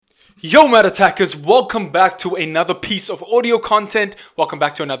Yo, Mad Attackers, welcome back to another piece of audio content. Welcome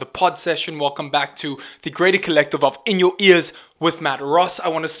back to another pod session. Welcome back to the greater collective of In Your Ears with Matt Ross. I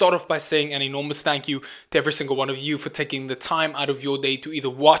want to start off by saying an enormous thank you to every single one of you for taking the time out of your day to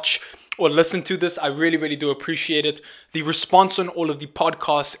either watch or listen to this. I really do appreciate it. The response on all of the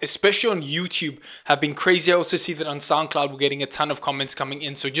podcasts, especially on YouTube, have been crazy. I also see that on SoundCloud we're getting a ton of comments coming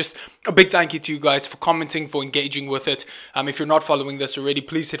in. So just a big thank you to you guys for commenting, for engaging with it. If you're not following this already,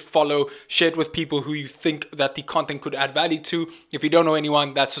 please hit follow, share it with people who you think that the content could add value to. If you don't know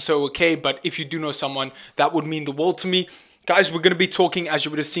anyone, that's also okay. But if you do know someone, that would mean the world to me. Guys, we're going to be talking, as you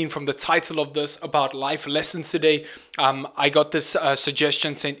would have seen from the title of this, about life lessons today. I got this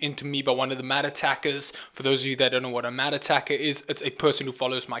suggestion sent in to me by one of the Mad Attackers. For those of you that don't know what a Mad Attacker is, it's a person who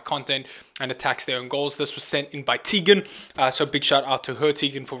follows my content and attacks their own goals. This was sent in by Tegan, so big shout out to her,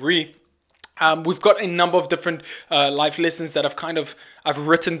 Tegan, for we've got a number of different life lessons that I've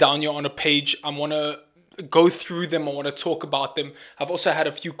written down here on a page. I want to go through them. I want to talk about them. I've also had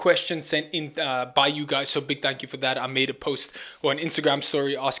a few questions sent in by you guys, so big thank you for that. I made a post or an Instagram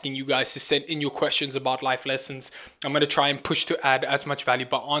story asking you guys to send in your questions about life lessons. I'm going to try and push to add as much value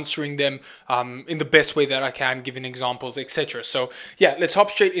by answering them in the best way that I can, giving examples, etc. So yeah, let's hop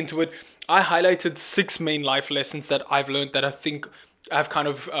straight into it. I highlighted 6 main life lessons that I've learned that I think have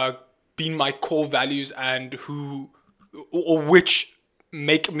been my core values and which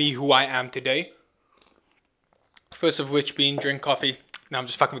make me who I am today. First of which being drink coffee. No, I'm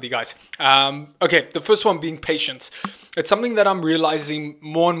just fucking with you guys. Okay, the first one being patience. It's something that I'm realizing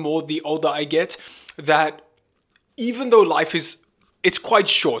more and more the older I get, that even though it's quite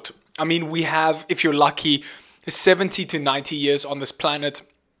short. I mean, we have, if you're lucky, 70 to 90 years on this planet.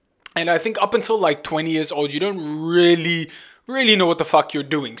 And I think up until like 20 years old, you don't really know what the fuck you're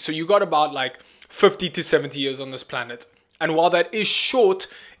doing. So you got about like 50 to 70 years on this planet. And while that is short,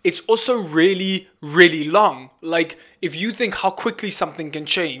 it's also really long. Like, if you think how quickly something can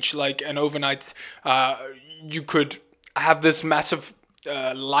change, like an overnight, you could have this massive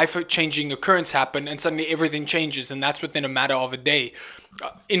life-changing occurrence happen and suddenly everything changes, and that's within a matter of a day.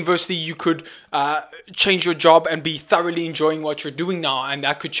 Inversely, you could change your job and be thoroughly enjoying what you're doing now, and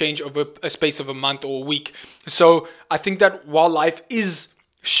that could change over a space of a month or a week. So I think that while life is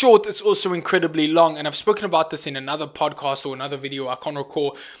short, it's also incredibly long, and I've spoken about this in another podcast or another video, I can't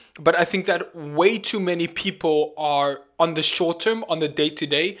recall, but I think that way too many people are on the short term, on the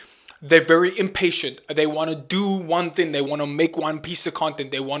day-to-day. They're very impatient. They want to do one thing, they want to make one piece of content,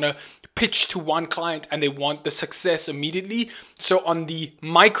 they want to pitch to one client, and they want the success immediately. So on the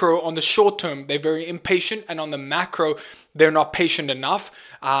micro, on the short term, they're very impatient, and on the macro, they're not patient enough.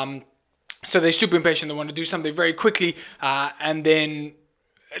 So they're super impatient, they want to do something very quickly, and then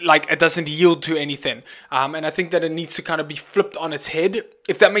it doesn't yield to anything. And I think that it needs to kind of be flipped on its head,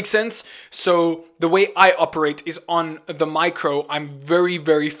 if that makes sense. So the way I operate is on the micro. I'm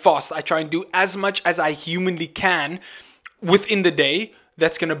very fast. I try and do as much as I humanly can within the day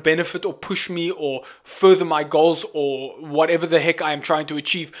that's going to benefit or push me or further my goals or whatever the heck I am trying to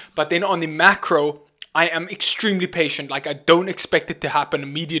achieve. But then on the macro, I am extremely patient. Like, I don't expect it to happen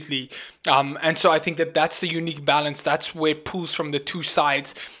immediately. And so I think that that's the unique balance. That's where it pulls from the two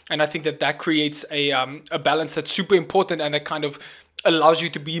sides. And I think that that creates a balance that's super important and that kind of allows you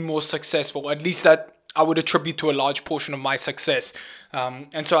to be more successful. At least that I would attribute to a large portion of my success.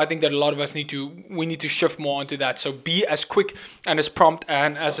 And so I think that a lot of us need to shift more onto that. So be as quick and as prompt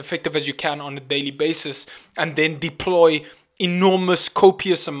and as effective as you can on a daily basis, and then deploy enormous,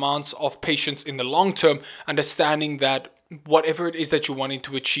 copious amounts of patience in the long term, understanding that whatever it is that you're wanting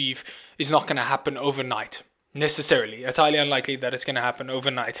to achieve is not going to happen overnight, necessarily. It's highly unlikely that it's going to happen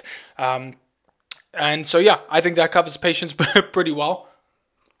overnight. And so, yeah, I think that covers patience pretty well.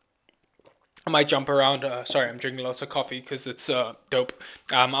 I might jump around. Sorry, I'm drinking lots of coffee because it's dope.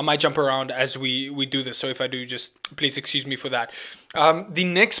 I might jump around as we do this. So if I do, just please excuse me for that. The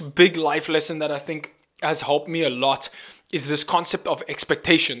next big life lesson that I think has helped me a lot is this concept of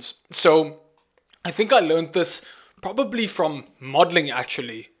expectations. So I think I learned this probably from modeling,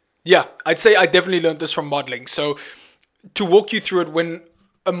 actually. Yeah, I'd say I definitely learned this from modeling. So to walk you through it, when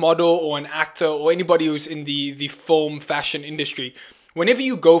a model or an actor or anybody who's in the film fashion industry, whenever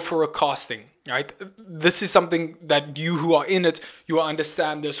you go for a casting, right, this is something that you who are in it, you will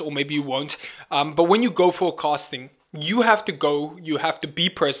understand this, or maybe you won't. But when you go for a casting, you have to go, you have to be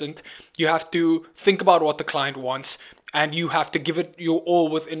present, you have to think about what the client wants, and you have to give it your all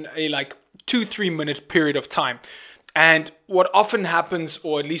within a 2-3 minute period of time. And what often happens,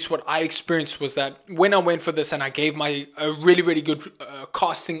 or at least what I experienced, was that when I went for this and I gave a really good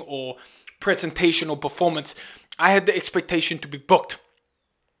casting or presentation or performance, I had the expectation to be booked.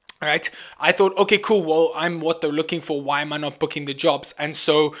 right? I thought, okay, cool. Well, I'm what they're looking for. Why am I not booking the jobs? And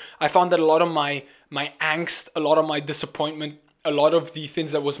so I found that a lot of my angst, a lot of my disappointment, a lot of the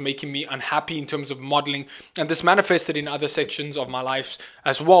things that was making me unhappy in terms of modeling, and this manifested in other sections of my life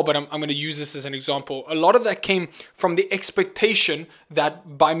as well. But I'm going to use this as an example. A lot of that came from the expectation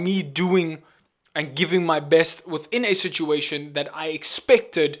that by me doing and giving my best within a situation, that I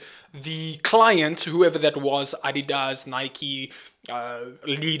expected the client, whoever that was, Adidas, Nike,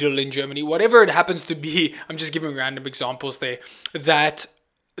 Lidl in Germany, whatever it happens to be, I'm just giving random examples there, that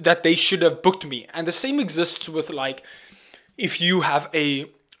they should have booked me. And the same exists with, like, if you have a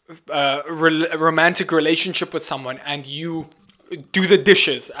romantic relationship with someone and you do the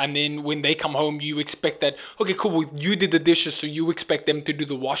dishes, and then when they come home you expect that, okay, cool, well, you did the dishes, so you expect them to do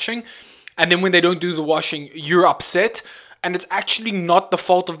the washing, and then when they don't do the washing you're upset, and it's actually not the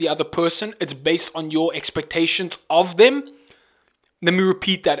fault of the other person, it's based on your expectations of them. Let me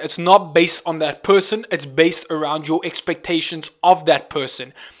repeat that. It's not based on that person. It's based around your expectations of that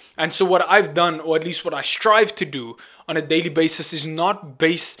person. And so what I've done, or at least what I strive to do on a daily basis, is not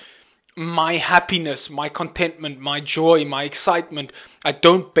base my happiness, my contentment, my joy, my excitement. I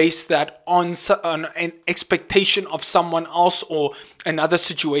don't base that on an expectation of someone else or another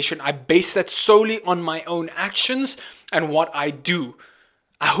situation. I base that solely on my own actions and what I do.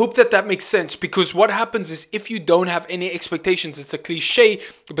 I hope that makes sense, because what happens is, if you don't have any expectations, it's a cliche,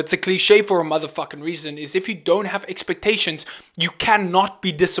 but it's a cliche for a motherfucking reason, is if you don't have expectations, you cannot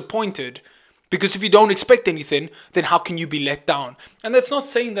be disappointed. Because if you don't expect anything, then how can you be let down? And that's not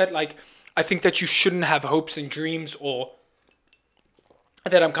saying that, like, I think that you shouldn't have hopes and dreams, or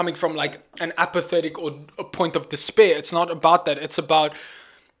that I'm coming from like an apathetic or a point of despair. It's not about that. It's about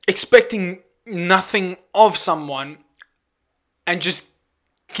expecting nothing of someone and just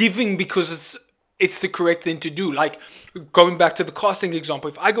giving because it's the correct thing to do. Like, going back to the casting example,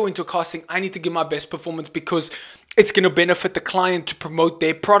 if I go into a casting, I need to give my best performance because it's going to benefit the client to promote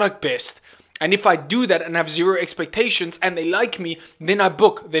their product best. And if I do that and have zero expectations and they like me, then I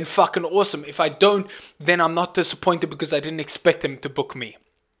book, then fucking awesome. If I don't, then I'm not disappointed because I didn't expect them to book me.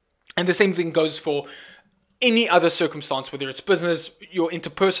 And the same thing goes for any other circumstance, whether it's business, your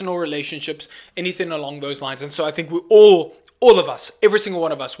interpersonal relationships, anything along those lines. And so I think we all of us, every single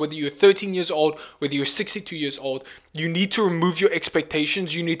one of us, whether you're 13 years old, whether you're 62 years old, you need to remove your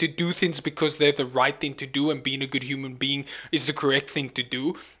expectations. You need to do things because they're the right thing to do, and being a good human being is the correct thing to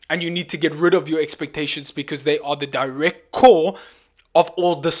do. And you need to get rid of your expectations because they are the direct core of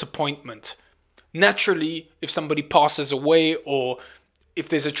all disappointment. Naturally, if somebody passes away, or if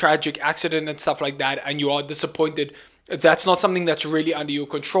there's a tragic accident and stuff like that, and you are disappointed, that's not something that's really under your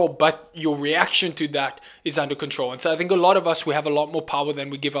control, but your reaction to that is under control. And so I think a lot of us, we have a lot more power than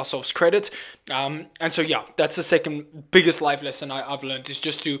we give ourselves credit. And so, yeah, that's the second biggest life lesson I've learned, is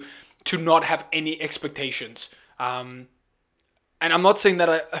just to not have any expectations. And I'm not saying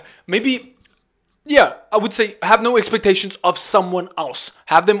that I would say have no expectations of someone else.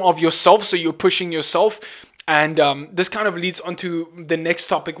 Have them of yourself, so you're pushing yourself. And this kind of leads on to the next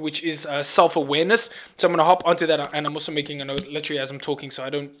topic, which is self-awareness. So I'm going to hop onto that, and I'm also making a note literally as I'm talking so I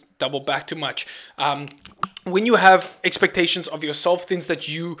don't double back too much. When you have expectations of yourself, things that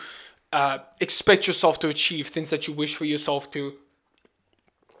you expect yourself to achieve, things that you wish for yourself to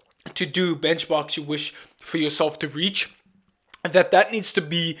do, benchmarks you wish for yourself to reach, that needs to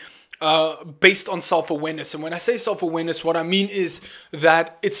be based on self-awareness. And when I say self-awareness, what I mean is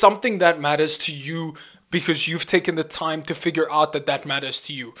that it's something that matters to you because you've taken the time to figure out that matters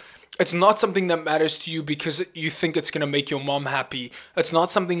to you. It's not something that matters to you because you think it's going to make your mom happy. It's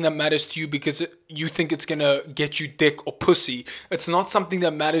not something that matters to you because you think it's going to get you dick or pussy. It's not something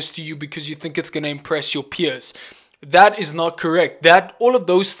that matters to you because you think it's going to impress your peers. That is not correct. All of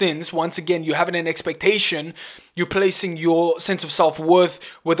those things, once again, you having an expectation, you're placing your sense of self-worth,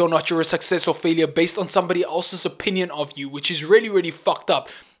 whether or not you're a success or failure, based on somebody else's opinion of you, which is really, really fucked up.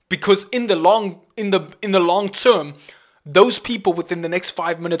 Because in the long term, those people within the next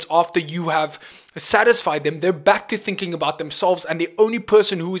 5 minutes after you have satisfied them, they're back to thinking about themselves, and the only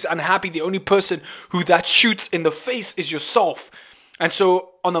person who is unhappy, the only person who that shoots in the face is yourself. And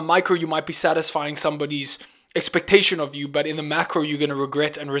so on the micro, you might be satisfying somebody's expectation of you, but in the macro, you're going to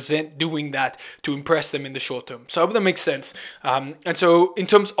regret and resent doing that to impress them in the short term. So I hope that makes sense. And so in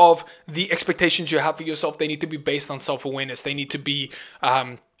terms of the expectations you have for yourself, they need to be based on self-awareness. They need to be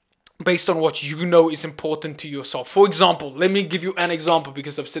based on what you know is important to yourself. For example, let me give you an example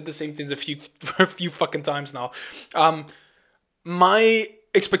because I've said the same things a few fucking times now. My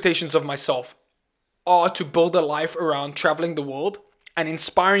expectations of myself are to build a life around traveling the world and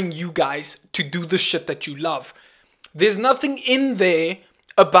inspiring you guys to do the shit that you love. There's nothing in there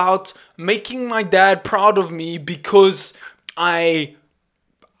about making my dad proud of me because I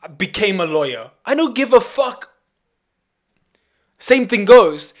became a lawyer. I don't give a fuck. Same thing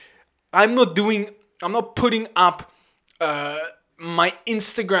goes. I'm not putting up uh, my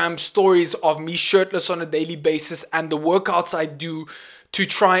Instagram stories of me shirtless on a daily basis and the workouts I do to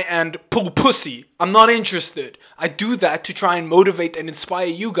try and pull pussy. I'm not interested. I do that to try and motivate and inspire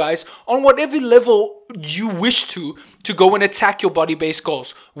you guys on whatever level you wish to go and attack your body-based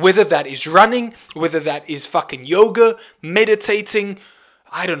goals. Whether that is running, whether that is fucking yoga, meditating,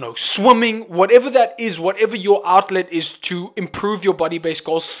 I don't know, swimming, whatever that is, whatever your outlet is to improve your body-based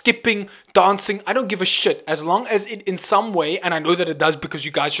goals, skipping, dancing, I don't give a shit. As long as it in some way, and I know that it does because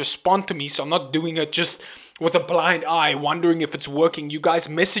you guys respond to me, so I'm not doing it just with a blind eye, wondering if it's working. You guys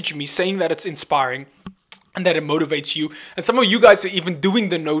message me saying that it's inspiring and that it motivates you. And some of you guys are even doing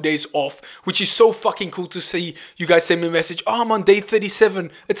the no days off, which is so fucking cool to see. You guys send me a message, oh, I'm on day 37.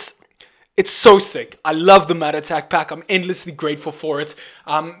 It's so sick. I love the Mad Attack pack. I'm endlessly grateful for it.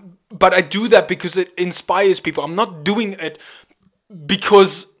 But I do that because it inspires people. I'm not doing it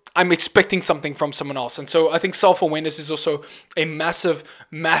because I'm expecting something from someone else. And so I think self-awareness is also a massive,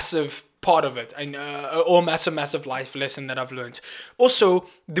 massive part of it, and or massive life lesson that I've learned. Also,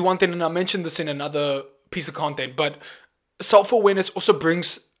 the one thing, and I mentioned this in another piece of content, but self-awareness also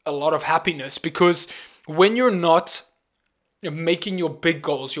brings a lot of happiness, because when you're not making your big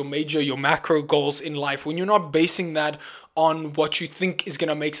goals, your major, your macro goals in life, when you're not basing that on what you think is going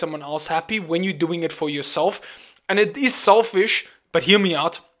to make someone else happy, when you're doing it for yourself, and it is selfish, but hear me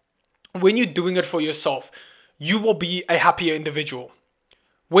out, when you're doing it for yourself, you will be a happier individual.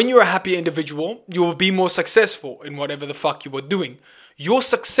 When you're a happier individual, you will be more successful in whatever the fuck you are doing. Your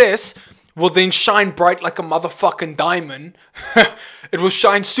success will then shine bright like a motherfucking diamond. It will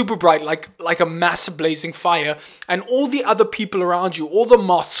shine super bright like a massive blazing fire. And all the other people around you, all the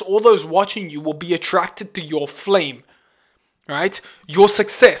moths, all those watching you will be attracted to your flame. Right? Your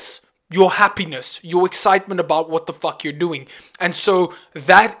success, your happiness, your excitement about what the fuck you're doing. And so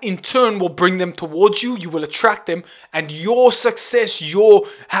that in turn will bring them towards you. You will attract them. And your success, your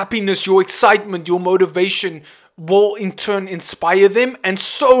happiness, your excitement, your motivation will in turn inspire them. And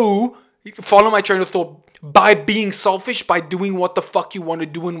so, you can follow my train of thought, by being selfish, by doing what the fuck you want to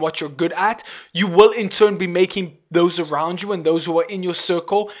do and what you're good at, you will in turn be making those around you and those who are in your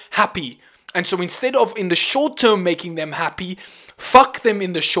circle happy. And so instead of in the short term making them happy, fuck them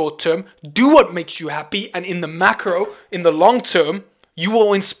in the short term, do what makes you happy, and in the macro, in the long term, you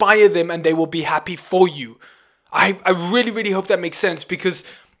will inspire them and they will be happy for you. I really, really hope that makes sense, because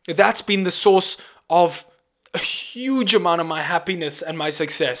that's been the source of a huge amount of my happiness and my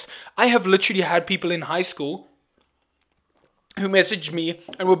success. I have literally had people in high school who messaged me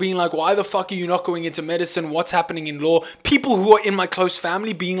and were being like, why the fuck are you not going into medicine? What's happening in law? People who are in my close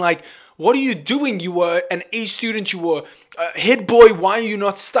family being like, what are you doing? You were an A student. You were a head boy. Why are you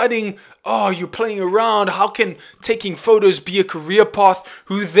not studying? Oh, you're playing around. How can taking photos be a career path?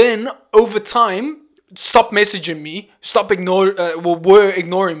 Who then, over time, stop messaging me, were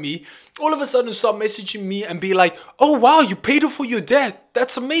ignoring me, all of a sudden stop messaging me and be like, oh wow, you paid off for your debt.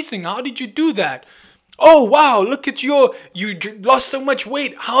 That's amazing. How did you do that? Oh wow, look at you lost so much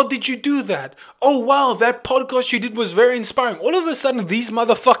weight. How did you do that? Oh wow, that podcast you did was very inspiring. All of a sudden, these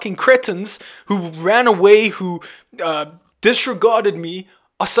motherfucking cretins who ran away, who disregarded me,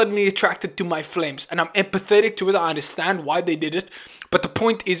 are suddenly attracted to my flames. And I'm empathetic to it. I understand why they did it. But the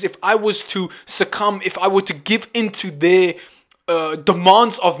point is, if I was to succumb, if I were to give into their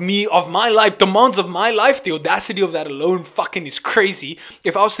demands of me, of my life, the audacity of that alone fucking is crazy.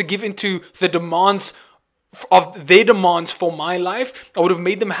 If I was to give into the demands of their demands for my life, I would have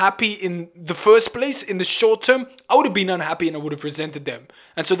made them happy in the first place. In the short term, I would have been unhappy and I would have resented them.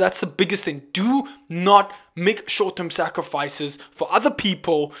 And so that's the biggest thing. Do not make short-term sacrifices for other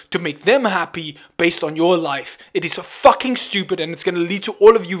people to make them happy based on your life. It is fucking stupid, and it's going to lead to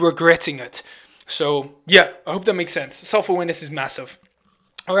all of you regretting it. So yeah, I hope that makes sense. Self-awareness is massive.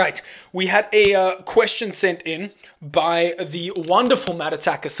 All right, we had a question sent in by the wonderful Mad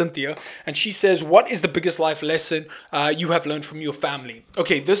Attacker Cynthia, and she says, what is the biggest life lesson you have learned from your family?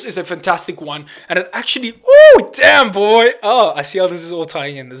 Okay, this is a fantastic one, and it actually, oh, damn, boy. Oh, I see how this is all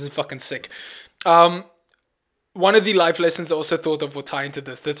tying in. This is fucking sick. One of the life lessons I also thought of will tie into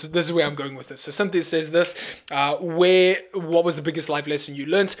this. This is where I'm going with this. So Cynthia says this, what was the biggest life lesson you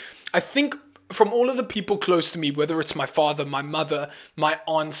learned? I think from all of the people close to me, whether it's my father, my mother, my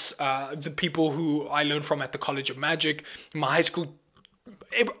aunts, the people who I learned from at the College of Magic, my high school,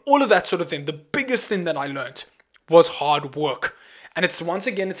 all of that sort of thing, the biggest thing that I learned was hard work. And it's once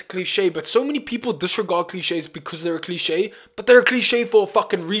again, it's a cliche, but so many people disregard cliches because they're a cliche, but they're a cliche for a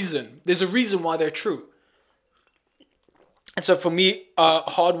fucking reason. There's a reason why they're true. And so for me,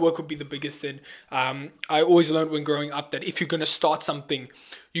 hard work would be the biggest thing. I always learned when growing up that if you're going to start something,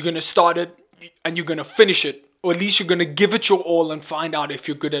 you're going to start it and you're going to finish it. Or at least you're going to give it your all and find out if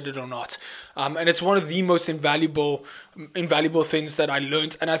you're good at it or not. And it's one of the most invaluable things that I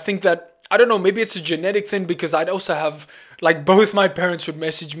learned. And I think that, I don't know, maybe it's a genetic thing because I'd also have, like, both my parents would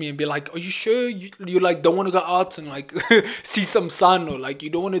message me and be like, are you sure you like don't want to go out and like see some sun, or like you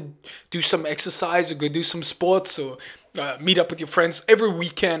don't want to do some exercise or go do some sports, or meet up with your friends every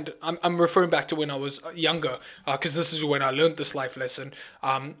weekend. I'm referring back to when I was younger, because this is when I learned this life lesson.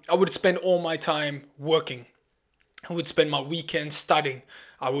 I would spend all my time working. I would spend my weekends studying.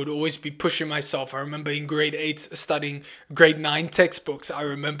 I would always be pushing myself. I remember in grade 8 studying grade 9 textbooks. I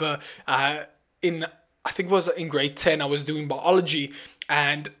remember I think it was in grade 10, I was doing biology,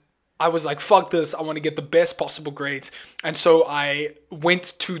 and I was like, fuck this, I want to get the best possible grades. And so I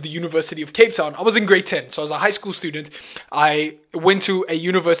went to the University of Cape Town. I was in grade 10, so I was a high school student. I went to a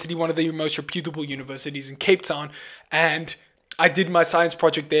university, one of the most reputable universities in Cape Town, and I did my science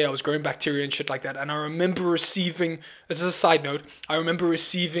project there. I was growing bacteria and shit like that. And I remember receiving, this is a side note, I remember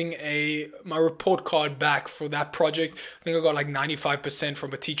receiving my report card back for that project. I think I got like 95%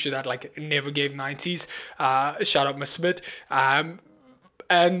 from a teacher that like never gave 90s. Shout out Miss Smith.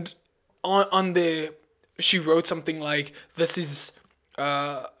 And on there, she wrote something like, this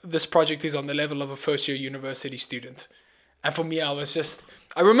project is on the level of a first year university student. And for me, I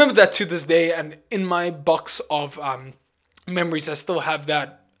remember that to this day. And in my box of memories, I still have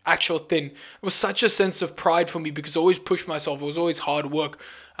that actual thing. It was such a sense of pride for me because I always pushed myself. It was always hard work.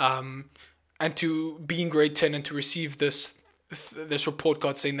 And to be in grade 10 and to receive this report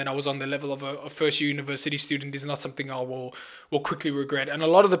card saying that I was on the level of a first year university student is not something I will quickly regret. And a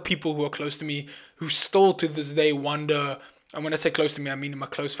lot of the people who are close to me, who still to this day wonder, and when I say close to me, I mean in my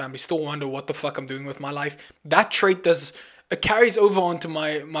close family, still wonder what the fuck I'm doing with my life. That trait it carries over onto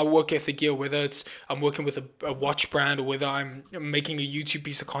my work ethic here, whether it's I'm working with a watch brand, or whether I'm making a YouTube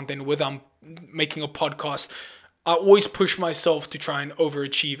piece of content, or whether I'm making a podcast. I always push myself to try and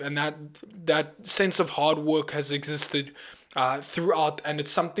overachieve, and that sense of hard work has existed throughout, and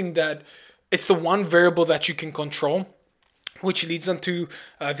it's something that it's the one variable that you can control, which leads on to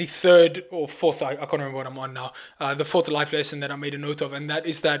the third or fourth, I can't remember what I'm on now, the fourth life lesson that I made a note of, and that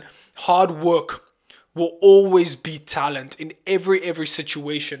is that hard work will always beat talent in every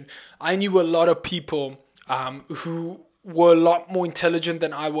situation. I knew a lot of people who were a lot more intelligent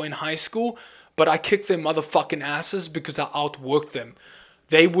than I were in high school, but I kicked their motherfucking asses because I outworked them.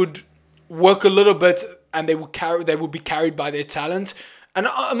 They would work a little bit and they would be carried by their talent. And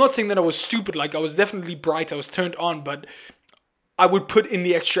I'm not saying that I was stupid, like I was definitely bright, I was turned on, but I would put in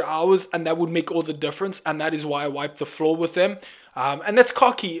the extra hours and that would make all the difference, and that is why I wiped the floor with them. And that's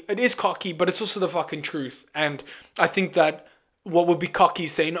cocky. It is cocky, but it's also the fucking truth. And I think that what would be cocky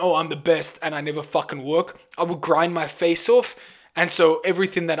is saying, oh, I'm the best and I never fucking work. I would grind my face off. And so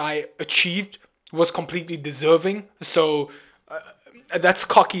everything that I achieved was completely deserving. So that's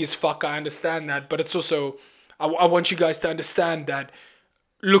cocky as fuck. I understand that. But it's also, I want you guys to understand that,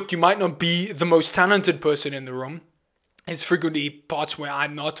 look, you might not be the most talented person in the room. There's frequently parts where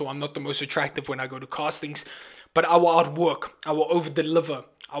I'm not, or I'm not the most attractive when I go to castings. But I will outwork, I will over-deliver,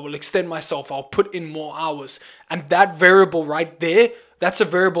 I will extend myself, I'll put in more hours. And that variable right there, that's a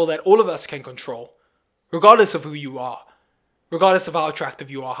variable that all of us can control, regardless of who you are, regardless of how attractive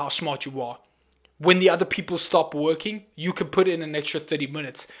you are, how smart you are. When the other people stop working, you can put in an extra 30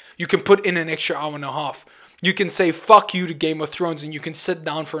 minutes. You can put in an extra hour and a half. You can say fuck you to Game of Thrones, and you can sit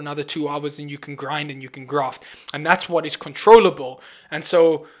down for another 2 hours and you can grind and you can graft. And that's what is controllable. And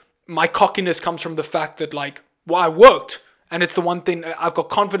so my cockiness comes from the fact that, like, well, I worked, and it's the one thing I've got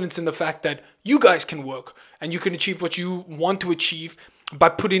confidence in, the fact that you guys can work and you can achieve what you want to achieve by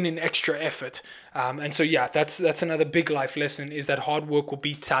putting in extra effort. And so, yeah, that's another big life lesson, is that hard work will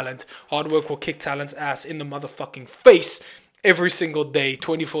beat talent. Hard work will kick talent's ass in the motherfucking face every single day,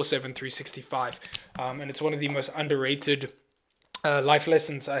 24/7, 365. And it's one of the most underrated life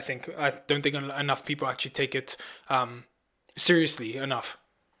lessons, I think. I don't think enough people actually take it seriously enough.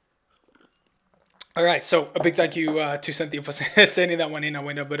 All right, so a big thank you to Cynthia for sending that one in. I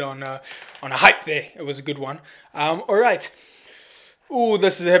went a bit on a hype there. It was a good one. All right. Ooh,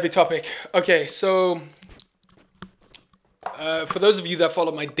 this is a heavy topic. Okay, so for those of you that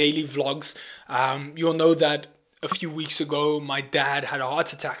follow my daily vlogs, you'll know that a few weeks ago my dad had a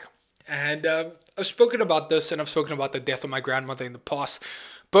heart attack. And I've spoken about this, and I've spoken about the death of my grandmother in the past.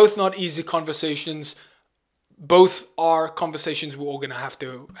 Both not easy conversations. both are conversations we're all going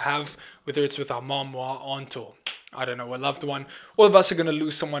to have, whether it's with our mom or our aunt or, I don't know, a loved one. All of us are going to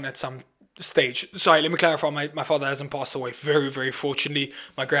lose someone at some stage. Sorry, let me clarify. My father hasn't passed away. Very, very fortunately.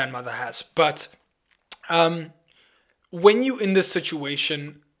 My grandmother has. But when you're in this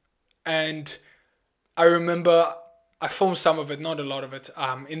situation, and I remember I filmed some of it, not a lot of it,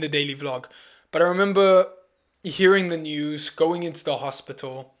 in the daily vlog. But I remember hearing the news, going into the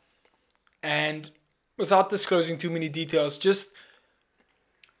hospital, and without disclosing too many details, just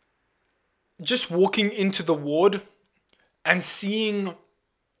walking into the ward and seeing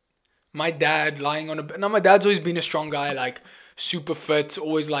my dad lying on a bed. Now, my dad's always been a strong guy, like super fit,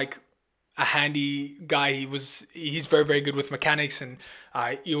 always like a handy guy. He's very, very good with mechanics, and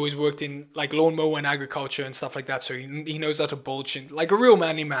he always worked in like lawnmower and agriculture and stuff like that. So he knows how to bulge in, like a real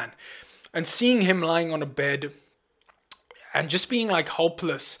manly man. And seeing him lying on a bed and just being like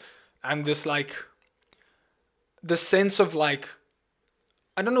helpless, and this like the sense of like,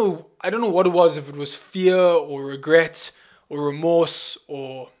 I don't know what it was, if it was fear or regret or remorse,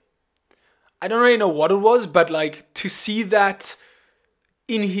 or I don't really know what it was, but like to see that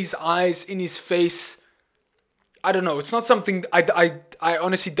in his eyes, in his face, I don't know. It's not something I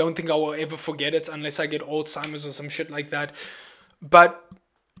honestly don't think I will ever forget it unless I get Alzheimer's or some shit like that. But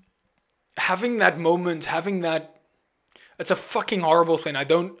having that moment, it's a fucking horrible thing. I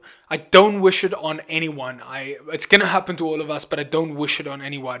don't wish it on anyone. It's gonna happen to all of us, but I don't wish it on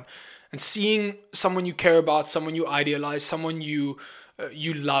anyone. And seeing someone you care about, someone you idealize, someone you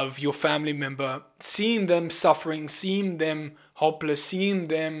love, your family member, seeing them suffering, seeing them helpless, seeing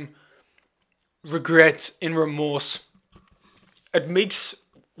them regret and remorse, it makes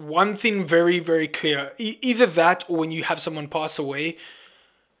one thing very, very clear. Either that, or when you have someone pass away,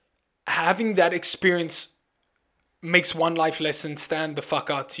 having that experience makes one life lesson stand the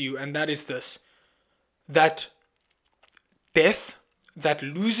fuck out to you, and that is this: that death, that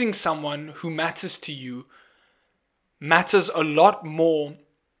losing someone who matters to you, matters a lot more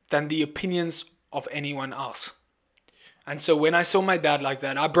than the opinions of anyone else. And so when I saw my dad like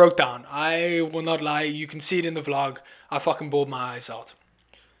that, I broke down. I will not lie, you can see it in the vlog. I fucking bawled my eyes out.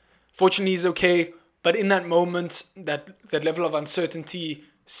 Fortunately, he's okay, but in that moment, that level of uncertainty,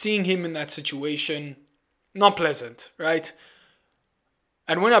 seeing him in that situation, not pleasant, right?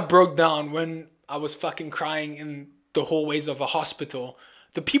 And when I broke down, when I was fucking crying in the hallways of a hospital,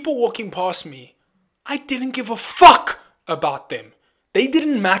 the people walking past me, I didn't give a fuck about them. They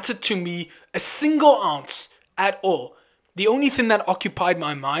didn't matter to me a single ounce at all. The only thing that occupied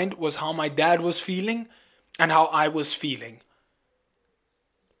my mind was how my dad was feeling and how I was feeling.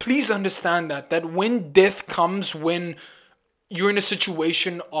 Please understand that when death comes, when you're in a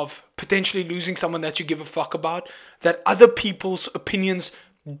situation of potentially losing someone that you give a fuck about, that other people's opinions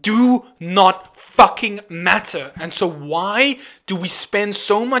do not fucking matter. And so why do we spend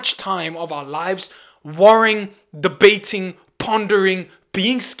so much time of our lives worrying, debating, pondering,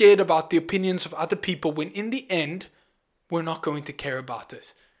 being scared about the opinions of other people, when in the end, we're not going to care about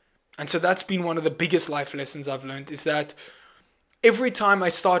it? And so that's been one of the biggest life lessons I've learned, is that every time I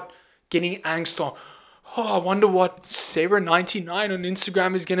start getting angst on, oh, I wonder what Sarah99 on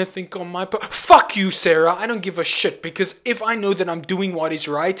Instagram is going to think on my fuck you, Sarah. I don't give a shit, because if I know that I'm doing what is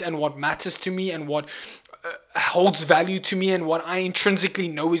right and what matters to me and what holds value to me and what I intrinsically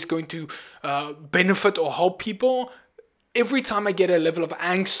know is going to benefit or help people, every time I get a level of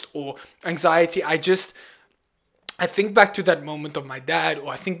angst or anxiety, I think back to that moment of my dad, or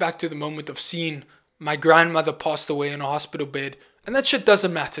I think back to the moment of seeing my grandmother passed away in a hospital bed, and that shit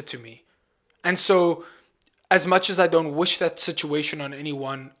doesn't matter to me. And so, as much as I don't wish that situation on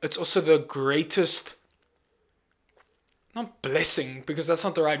anyone, it's also the greatest, not blessing, because that's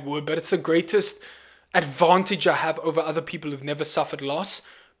not the right word, but it's the greatest advantage I have over other people who've never suffered loss,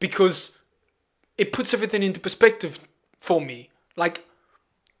 because it puts everything into perspective for me. Like,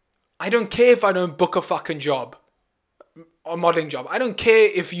 I don't care if I don't book a fucking job, a modeling job. I don't care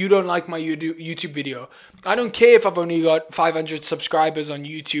if you don't like my YouTube video. I don't care if I've only got 500 subscribers on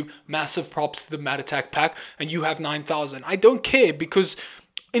YouTube. Massive props to the Mad Attack Pack, and you have 9,000. I don't care, because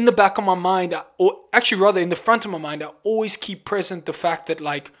in the back of my mind, or actually rather in the front of my mind, I always keep present the fact that,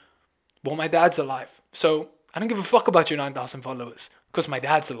 like, well, my dad's alive. So I don't give a fuck about your 9,000 followers, because my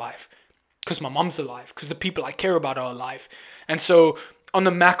dad's alive, because my mom's alive, because the people I care about are alive. And so on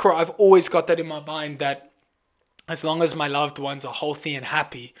the macro, I've always got that in my mind, that as long as my loved ones are healthy and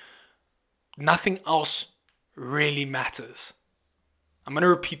happy, nothing else really matters. I'm going to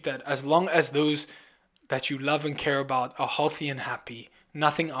repeat that. As long as those that you love and care about are healthy and happy,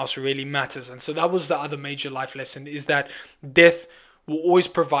 nothing else really matters. And so that was the other major life lesson, is that death will always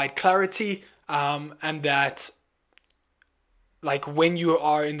provide clarity, and that like when you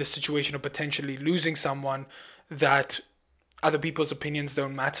are in the situation of potentially losing someone, that other people's opinions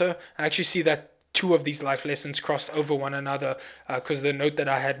don't matter. I actually see that two of these life lessons crossed over one another, because the note that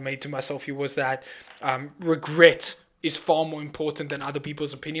I had made to myself here was that regret is far more important than other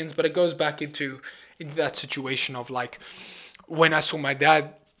people's opinions. But it goes back into that situation of like when I saw my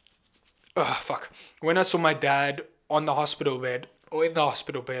dad. When I saw my dad on the hospital bed or in the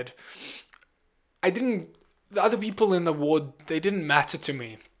hospital bed, I didn't. The other people in the ward, they didn't matter to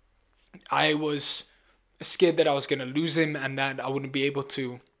me. I was scared that I was going to lose him and that I wouldn't be able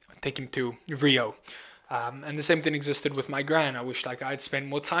to take him to Rio. And the same thing existed with my gran. I wish like I'd spent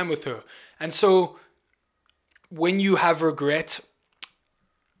more time with her. And so when you have regret,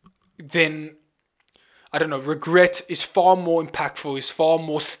 then I don't know, regret is far more impactful, is far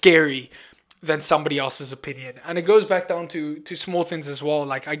more scary than somebody else's opinion. And it goes back down to small things as well.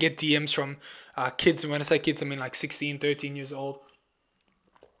 Like I get DMs from kids, and when I say kids, I mean like 16, 13 years old,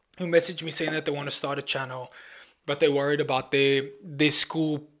 who message me saying that they want to start a channel, but they're worried about their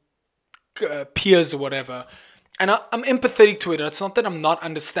school peers or whatever. And I'm empathetic to it. It's not that I'm not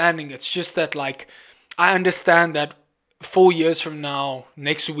understanding. It's just that like I understand that 4 years from now,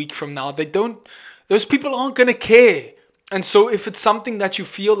 next week from now, those people aren't gonna care. And so if it's something that you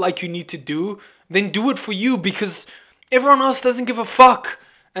feel like you need to do, then do it for you, because everyone else doesn't give a fuck.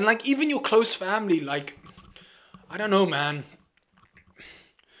 And like even your close family, like I don't know, man.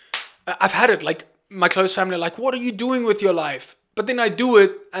 I've had it, like my close family, like, what are you doing with your life? But then I do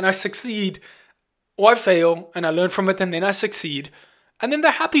it and I succeed, or I fail and I learn from it and then I succeed, and then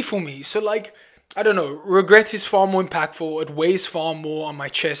they're happy for me. So like, I don't know, regret is far more impactful. It weighs far more on my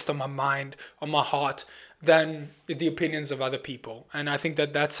chest, on my mind, on my heart than the opinions of other people. And I think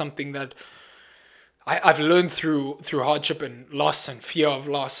that that's something that I've learned through hardship and loss and fear of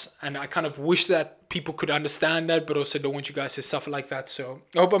loss. And I kind of wish that people could understand that, but also don't want you guys to suffer like that. So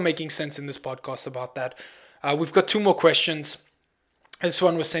I hope I'm making sense in this podcast about that. We've got two more questions. This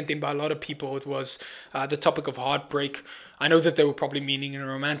one was sent in by a lot of people. It was the topic of heartbreak. I know that they were probably meaning in a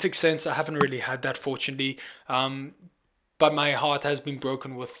romantic sense. I haven't really had that, fortunately. But my heart has been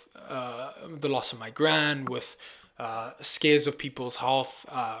broken with the loss of my gran, with scares of people's health,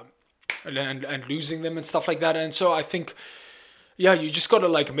 and losing them and stuff like that. And so I think, yeah, you just got to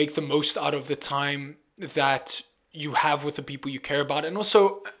like make the most out of the time that you have with the people you care about. And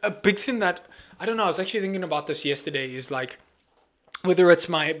also a big thing that, I don't know, I was actually thinking about this yesterday, is like, whether it's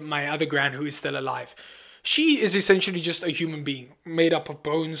my other gran who is still alive, she is essentially just a human being made up of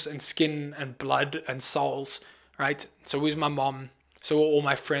bones and skin and blood and souls, right? So is my mom, so are all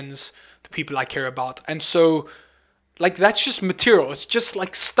my friends, the people I care about. And so like that's just material, it's just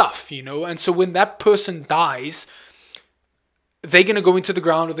like stuff, you know. And so when that person dies, they're going to go into the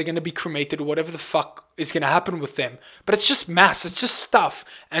ground, or they're going to be cremated, or whatever the fuck is going to happen with them. But it's just mass, it's just stuff.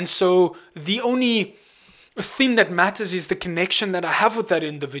 And so the only thing that matters is the connection that I have with that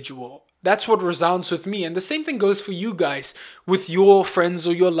individual. That's what resounds with me. And the same thing goes for you guys with your friends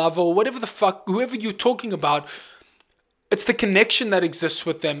or your lover or whatever the fuck, whoever you're talking about. It's the connection that exists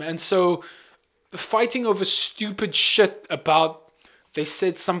with them. And so fighting over stupid shit about they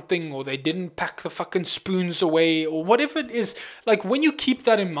said something or they didn't pack the fucking spoons away or whatever it is, like when you keep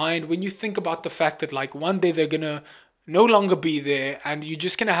that in mind, when you think about the fact that like one day they're gonna no longer be there and you're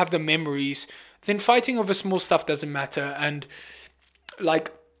just gonna have the memories, then fighting over small stuff doesn't matter. And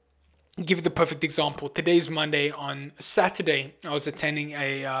like, give you the perfect example. Today's Monday. On Saturday, I was attending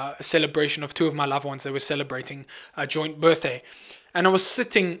a celebration of two of my loved ones. They were celebrating a joint birthday, and I was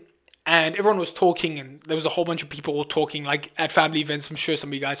sitting and everyone was talking, and there was a whole bunch of people all talking, like at family events. I'm sure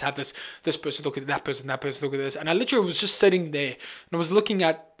some of you guys have this person talking to that person talking to this, and I literally was just sitting there and I was looking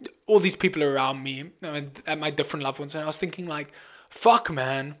at all these people around me, at my different loved ones, and I was thinking like, fuck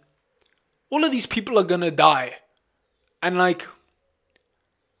man, all of these people are gonna die. And like,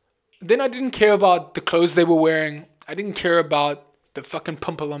 then I didn't care about the clothes they were wearing. I didn't care about the fucking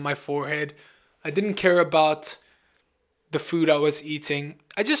pimple on my forehead. I didn't care about the food I was eating.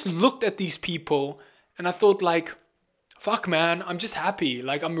 I just looked at these people and I thought like, fuck man, I'm just happy.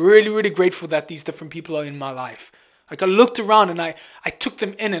 Like I'm really, really grateful that these different people are in my life. Like I looked around and I took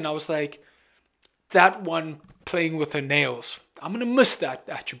them in and I was like, that one playing with her nails, I'm gonna miss that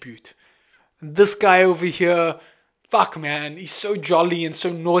attribute. And this guy over here, fuck man, he's so jolly and so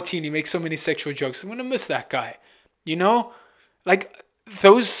naughty and he makes so many sexual jokes. I'm gonna miss that guy. You know? Like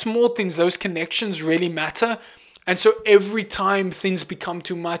those small things, those connections really matter. And so every time things become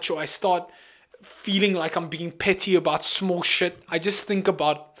too much or I start feeling like I'm being petty about small shit, I just think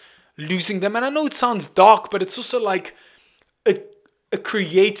about losing them. And I know it sounds dark, but it's also like it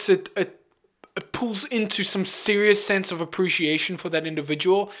creates it pulls into some serious sense of appreciation for that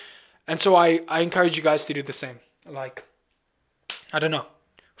individual. And so I encourage you guys to do the same. Like, I don't know,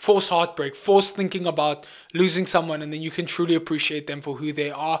 force heartbreak, force thinking about losing someone, and then you can truly appreciate them for who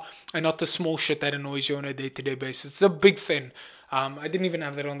they are and not the small shit that annoys you on a day-to-day basis. It's a big thing. I didn't even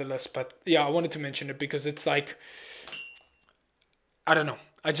have that on the list, but yeah, I wanted to mention it because it's like, I don't know.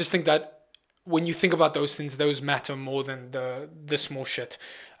 I just think that when you think about those things, those matter more than the small shit.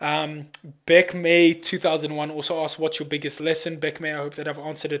 Beck May 2001 also asked, what's your biggest lesson? Beck May, I hope that I've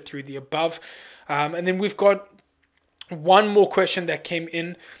answered it through the above. And then we've got one more question that came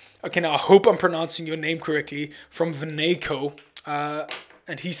in. Okay, now I hope I'm pronouncing your name correctly, from Vineko.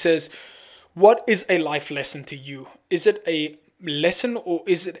 And he says, what is a life lesson to you? Is it a lesson or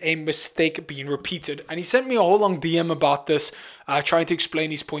is it a mistake being repeated? And he sent me a whole long DM about this, trying to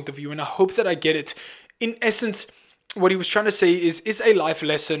explain his point of view, and I hope that I get it. In essence, what he was trying to say is a life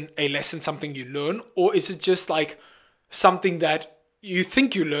lesson a lesson something you learn, or is it just like something that you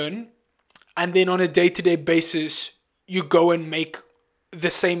think you learn and then on a day-to-day basis you go and make the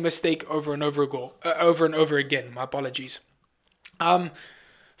same mistake over and over again? My apologies.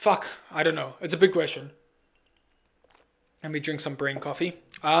 Fuck, I don't know. It's a big question. Let me drink some brain coffee.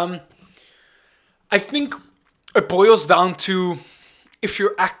 I think it boils down to if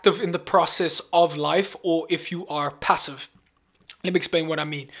you're active in the process of life or if you are passive. Let me explain what I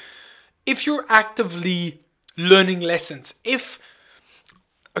mean. If you're actively learning lessons, if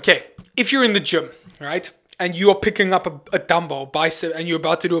you're in the gym, right, and you are picking up a dumbbell, bicep, and you're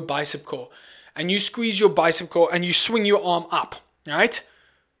about to do a bicep curl, and you squeeze your bicep curl and you swing your arm up, right?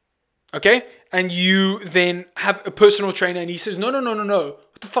 Okay? And you then have a personal trainer and he says, no.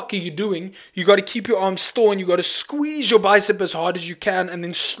 What the fuck are you doing? You got to keep your arms still and you got to squeeze your bicep as hard as you can and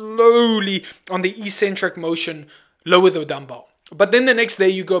then slowly on the eccentric motion lower the dumbbell. But then the next day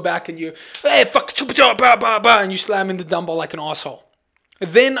you go back and you, hey, fuck, and you slam in the dumbbell like an asshole.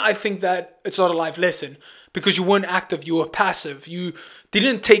 Then I think that it's not a life lesson because you weren't active, you were passive. You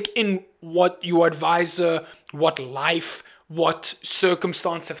didn't take in what your advisor, what life, what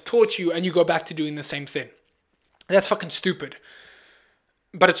circumstance have taught you, and you go back to doing the same thing. That's fucking stupid.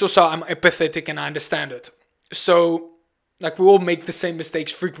 But it's also, I'm empathetic and I understand it. So, like, we all make the same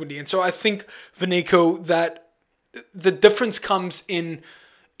mistakes frequently. And so I think, Vineko, that the difference comes in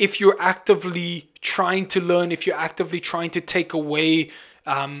if you're actively trying to learn, if you're actively trying to take away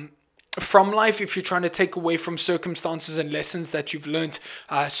from life, if you're trying to take away from circumstances and lessons that you've learned,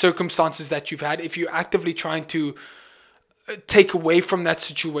 circumstances that you've had, if you're actively trying to take away from that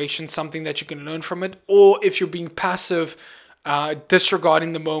situation something that you can learn from it, or if you're being passive,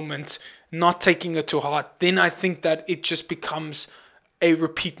 disregarding the moment, not taking it to heart, then I think that it just becomes a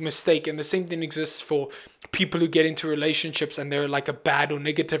repeat mistake. And the same thing exists for people who get into relationships and they're like a bad or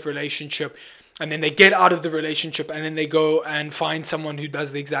negative relationship, and then they get out of the relationship and then they go and find someone who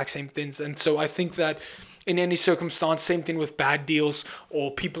does the exact same things. And so I think that in any circumstance, same thing with bad deals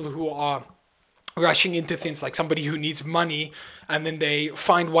or people who are rushing into things, like somebody who needs money and then they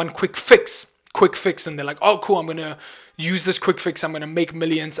find one quick fix and they're like, oh cool, I'm gonna use this quick fix, I'm gonna make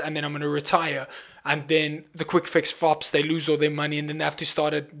millions and then I'm gonna retire. And then the quick fix flops, they lose all their money and then they have to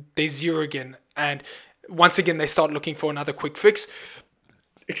start at day zero again, and once again they start looking for another quick fix,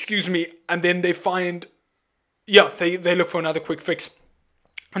 and then they find they look for another quick fix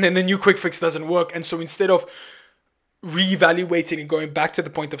and then the new quick fix doesn't work. And so instead of reevaluating and going back to the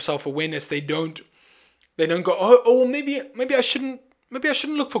point of self-awareness, they don't go, oh maybe I shouldn't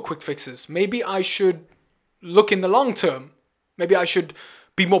look for quick fixes, maybe I should look in the long term, maybe I should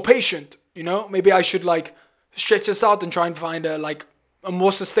be more patient, maybe I should like stretch this out and try and find a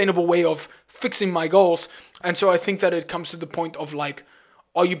more sustainable way of fixing my goals. And so I think that it comes to the point of like,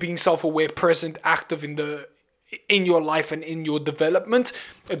 are you being self-aware, present, active in your life and in your development?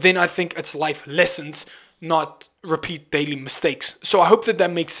 Then I think it's life lessons, not repeat daily mistakes. So I hope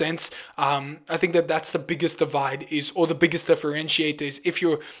that makes sense. I think that that's the biggest divide or the biggest differentiator is if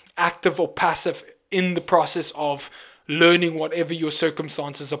you're active or passive in the process of learning whatever your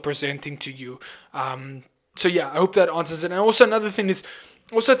circumstances are presenting to you. So yeah, I hope that answers it. And also another thing is,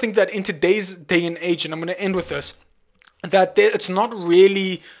 I think that in today's day and age, and I'm going to end with this, that it's not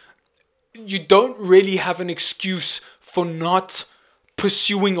really, you don't really have an excuse for not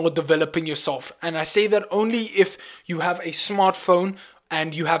pursuing or developing yourself. And I say that only if you have a smartphone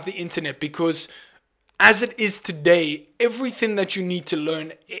and you have the internet, because as it is today, everything that you need to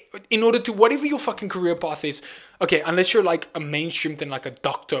learn in order to, whatever your fucking career path is, okay, unless you're like a mainstream thing like a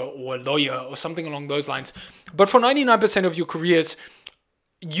doctor or a lawyer or something along those lines, but for 99% of your careers,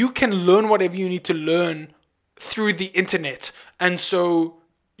 you can learn whatever you need to learn through the internet. And so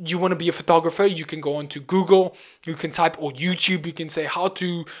you want to be a photographer, you can go onto Google, you can type, or YouTube, you can say how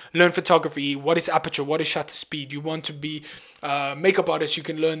to learn photography, what is aperture, what is shutter speed. You want to be a makeup artist, you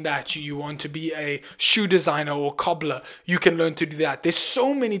can learn that. You want to be a shoe designer or cobbler, you can learn to do that. There's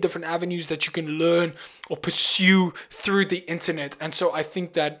so many different avenues that you can learn or pursue through the internet. And so I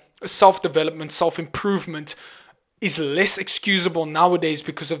think that self-development, self-improvement is less excusable nowadays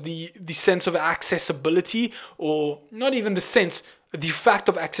because of the sense of accessibility, or not even the sense, the fact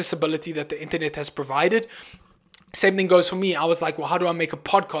of accessibility that the internet has provided. Same thing goes for me. I was like, well, how do I make a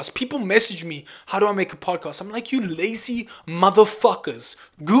podcast? People message me, how do I make a podcast? I'm like, you lazy motherfuckers.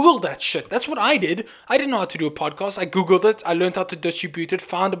 Google that shit. That's what I did. I didn't know how to do a podcast. I Googled it. I learned how to distribute it,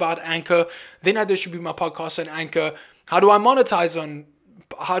 found about Anchor. Then I distribute my podcast on Anchor. How do I monetize on,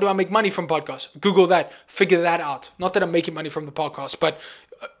 how do I make money from podcasts? Google that, figure that out. Not that I'm making money from the podcast, but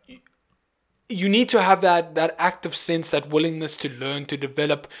you need to have that active sense, that willingness to learn, to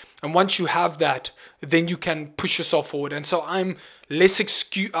develop. And once you have that, then you can push yourself forward. And so I'm less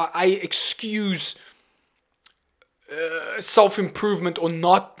I excuse self-improvement or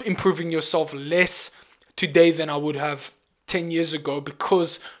not improving yourself less today than I would have 10 years ago,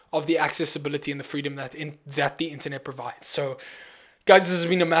 because of the accessibility and the freedom that the internet provides. So guys, this has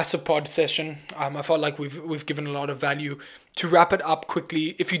been a massive pod session. I felt like we've given a lot of value. To wrap it up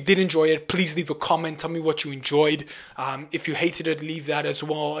quickly, if you did enjoy it, please leave a comment. Tell me what you enjoyed. If you hated it, leave that as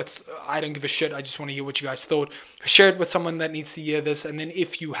well. I don't give a shit. I just want to hear what you guys thought. Share it with someone that needs to hear this. And then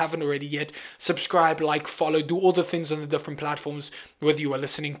if you haven't already yet, subscribe, like, follow, do all the things on the different platforms, whether you are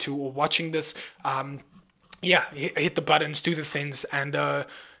listening to or watching this. Hit the buttons, do the things, and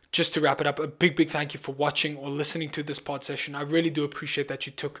just to wrap it up, a big thank you for watching or listening to this pod session. I really do appreciate that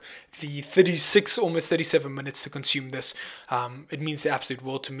you took the 36, almost 37 minutes to consume this. It means the absolute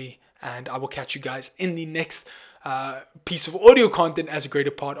world to me. And I will catch you guys in the next piece of audio content as a greater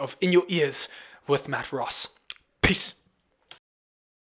part of In Your Ears with Matt Ross. Peace.